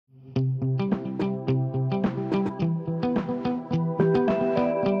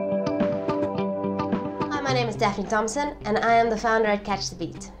Daphne Thompson and I am the founder at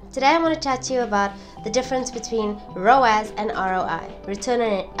𝘄𝐶𝗿𝗵. Today I want to chat to you about the difference between ROAS and ROI, return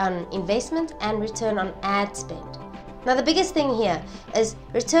on investment and return on ad spend. Now the biggest thing here is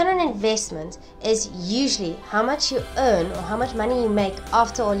return on investment is usually how much you earn or how much money you make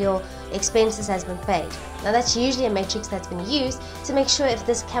after all your expenses has been paid. Now that's usually a metric that's been used to make sure if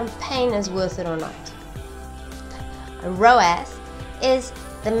this campaign is worth it or not. A ROAS is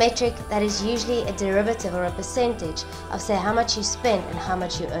the metric that is usually a derivative or a percentage of say how much you spend and how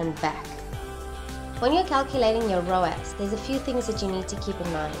much you earn back. When you're calculating your ROAS, there's a few things that you need to keep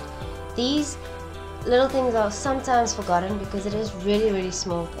in mind. These little things are sometimes forgotten because it is really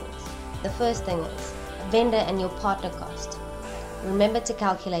small things. The first thing is vendor and your partner cost. Remember to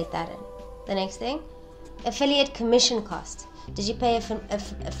calculate that in. The next thing, affiliate commission cost. Did you pay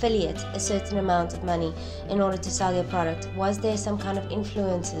affiliate a certain amount of money in order to sell your product? Was there some kind of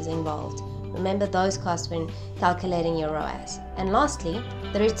influencers involved? Remember those costs when calculating your ROAS. And lastly,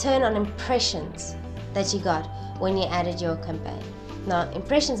 the return on impressions that you got when you added your campaign. Now,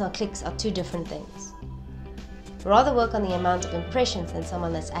 impressions or clicks are two different things. Rather work on the amount of impressions than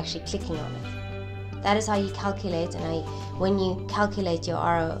someone that's actually clicking on it. That is how you calculate, and when you calculate your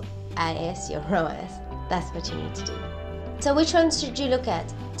ROAS, your ROAS, that's what you need to do. So which ones should you look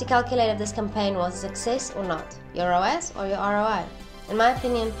at to calculate if this campaign was a success or not? Your ROAS or your ROI? In my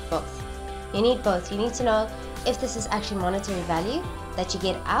opinion, both. You need both. You need to know if this is actually monetary value that you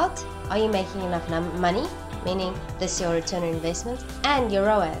get out. Are you making enough money? Meaning this is your return on investment, and your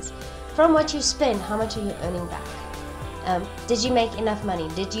ROAS. From what you spend, how much are you earning back? Did you make enough money?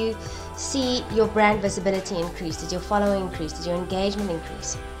 Did you see your brand visibility increase? Did your following increase? Did your engagement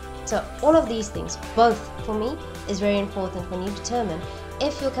increase? So all of these things, both for me, is very important when you determine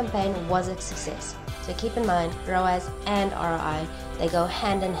if your campaign was a success. So keep in mind, ROAS and ROI, they go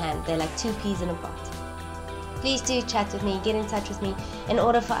hand in hand. They're like two peas in a pod. Please do chat with me, get in touch with me in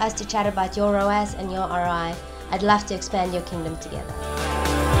order for us to chat about your ROAS and your ROI. I'd love to expand your kingdom together.